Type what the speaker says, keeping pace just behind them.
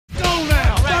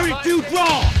3-2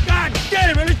 draw. God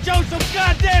damn it, let's show some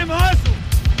goddamn hustle.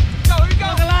 Go, here you go.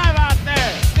 Look alive out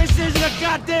there. This isn't a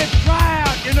goddamn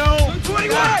tryout, you know? 21!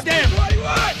 God damn it.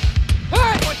 21!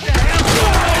 Hey! What the hell?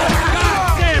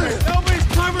 God damn it. Nobody's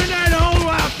covering that hole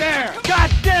out there.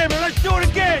 God damn it, let's do it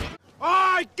again.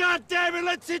 All right, God damn it,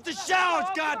 let's hit the showers,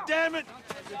 God damn it.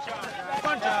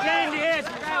 Bunch of candy heads,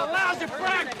 got a lousy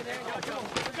practice.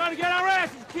 We're gonna get our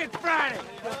asses kicked Friday.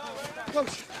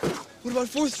 Coach, what about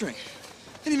fourth string?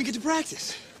 Didn't even get to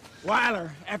practice.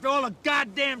 Weiler, after all the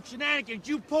goddamn shenanigans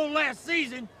you pulled last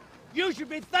season, you should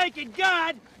be thanking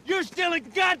God you're still in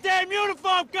goddamn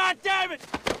uniform, God damn it!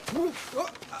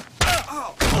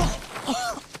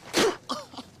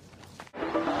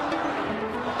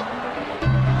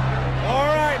 All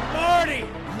right, Marty.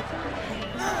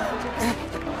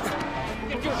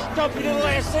 Get your stumpy little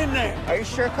ass in there. Are you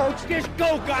sure, Coach? Just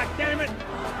go, goddammit!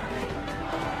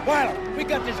 Weiler, we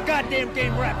got this goddamn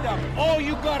game wrapped up. All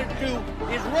you gotta do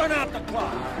is run out the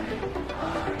clock.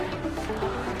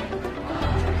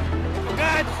 For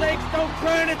God's sakes, don't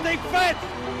try anything fancy.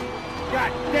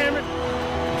 God damn it!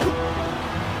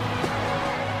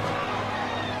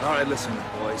 All right, listen,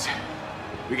 boys.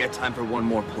 We got time for one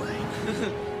more play.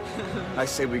 I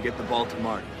say we get the ball to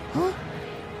Marty. Huh?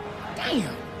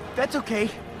 Damn. That's okay.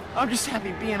 I'm just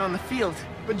happy being on the field.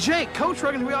 But Jake, Coach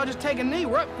reckons we all just take a knee.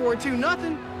 We're up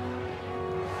 4-2-0.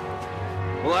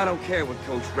 Well, I don't care what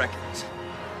Coach reckons.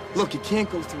 Look, you can't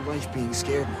go through life being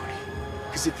scared, Marty.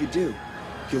 Because if you do,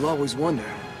 you'll always wonder,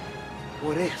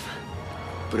 what if?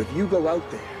 But if you go out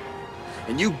there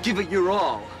and you give it your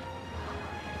all,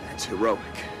 that's heroic.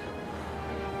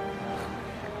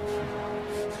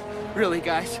 Really,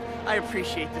 guys, I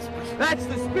appreciate this. That's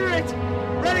the spirit!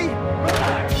 Ready?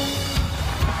 Relax!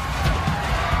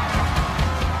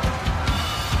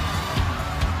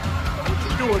 What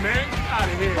you doing, man? Get out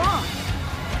of here. Come on.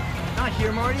 Not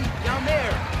here, Marty. Down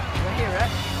there. Right here, right?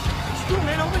 What you doing,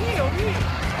 man? Over here, over here.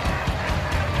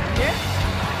 Yeah?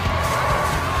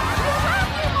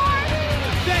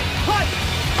 Set, cut!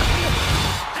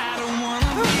 I don't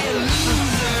wanna be a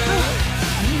loser.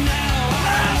 Now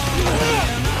I feel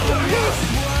this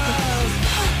was.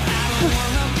 I don't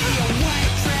wanna be a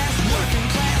white trash working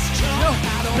class chump.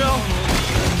 I don't wanna be a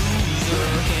loser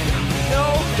anymore. No,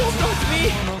 don't talk to me.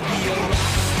 I wanna be a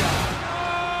rock star.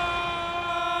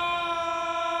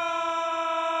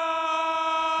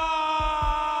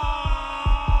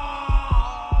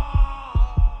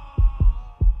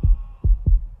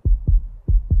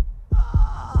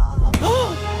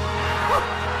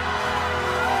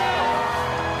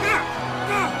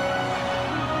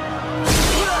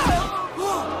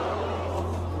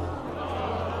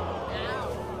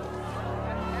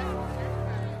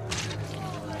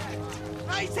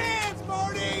 Nice hands,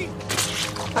 Marty!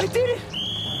 I did it.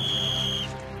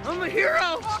 I'm a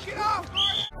hero. Walk it off,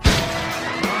 Marty!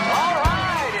 All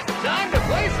right, it's time to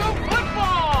play some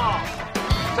football!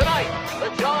 Tonight, the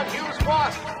John Hughes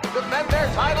Wasps defend their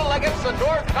title against the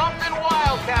North Compton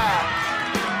Wildcats.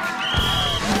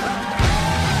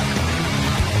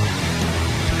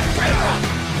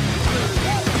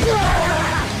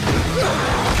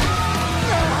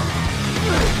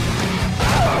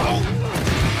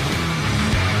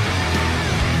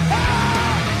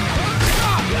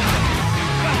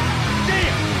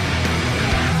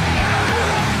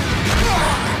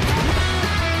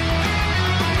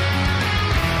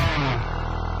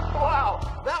 Wow,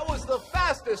 that was the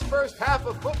fastest first half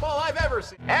of football I've ever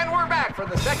seen. And we're back for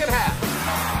the second half.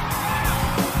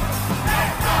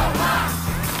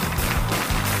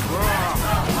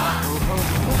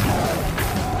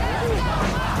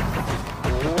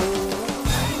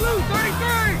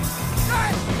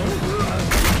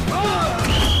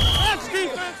 That's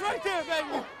defense right there,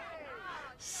 baby!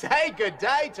 Say good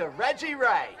day to Reggie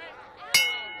Ray.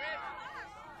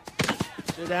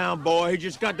 Sit down, boy. He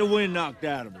just got the wind knocked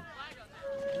out of him.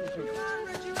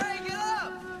 Reggie Ray, get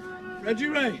up! Reggie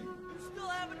Ray. You still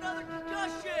have another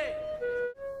concussion.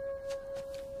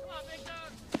 Come on, big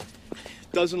dog.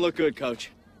 Doesn't look good,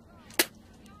 Coach.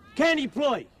 Can he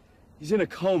play? He's in a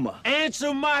coma.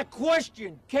 Answer my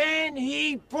question. Can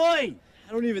he play?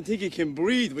 I don't even think he can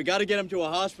breathe. We got to get him to a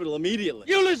hospital immediately.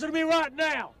 You listen to me right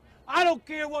now. I don't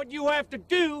care what you have to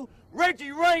do.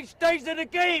 Reggie Ray stays in the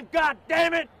game, God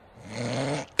damn it!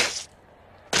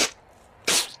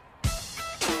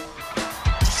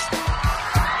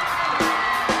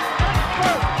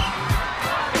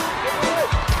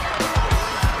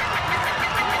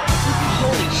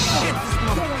 Holy shit, this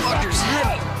motherfucker's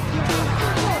heavy.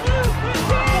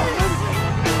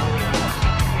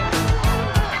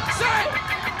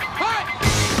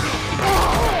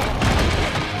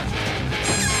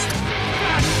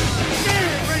 God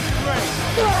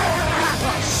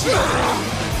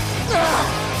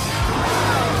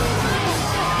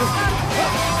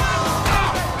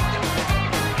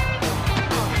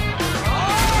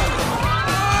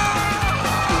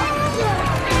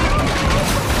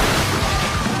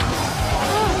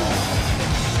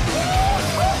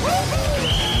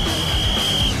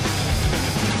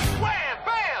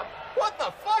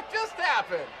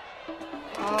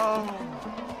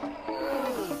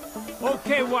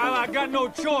Okay, well, I got no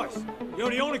choice.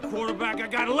 You're the only quarterback I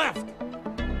got left.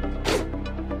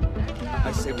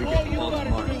 I say we get the ball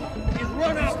tomorrow. Is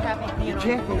run out. You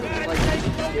can't go through life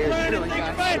being scared. Really,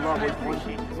 guys. You'll always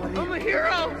wonder. I'm a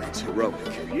hero! It's heroic.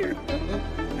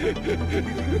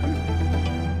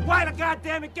 Why the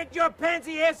goddamn it? Get your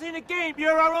pansy ass in the game.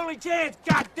 You're our only chance.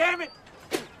 God damn it!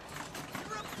 You're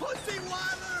a pussy,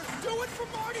 Weiler! Do it for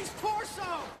Marty's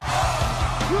torso!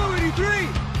 Blue 83!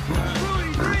 Blue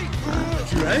 83!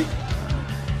 You ready?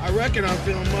 I reckon I'm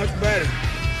feeling much better.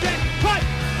 Get cut!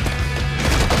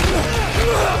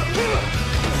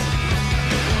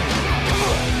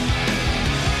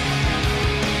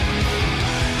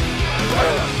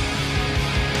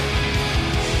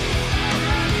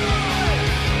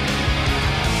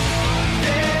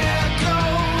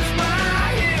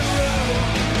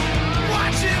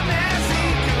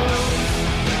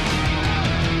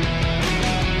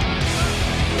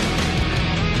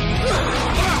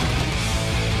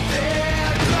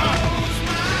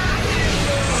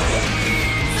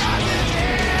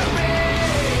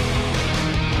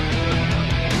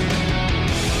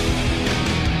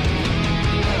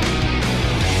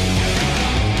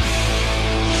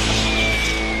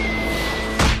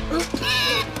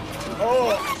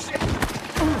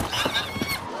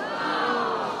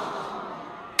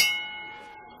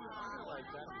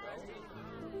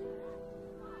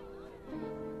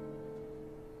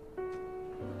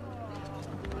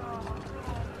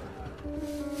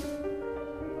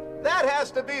 That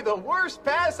has to be the worst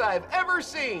pass I've ever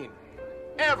seen.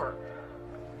 Ever.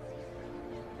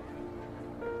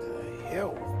 The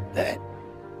hell with that?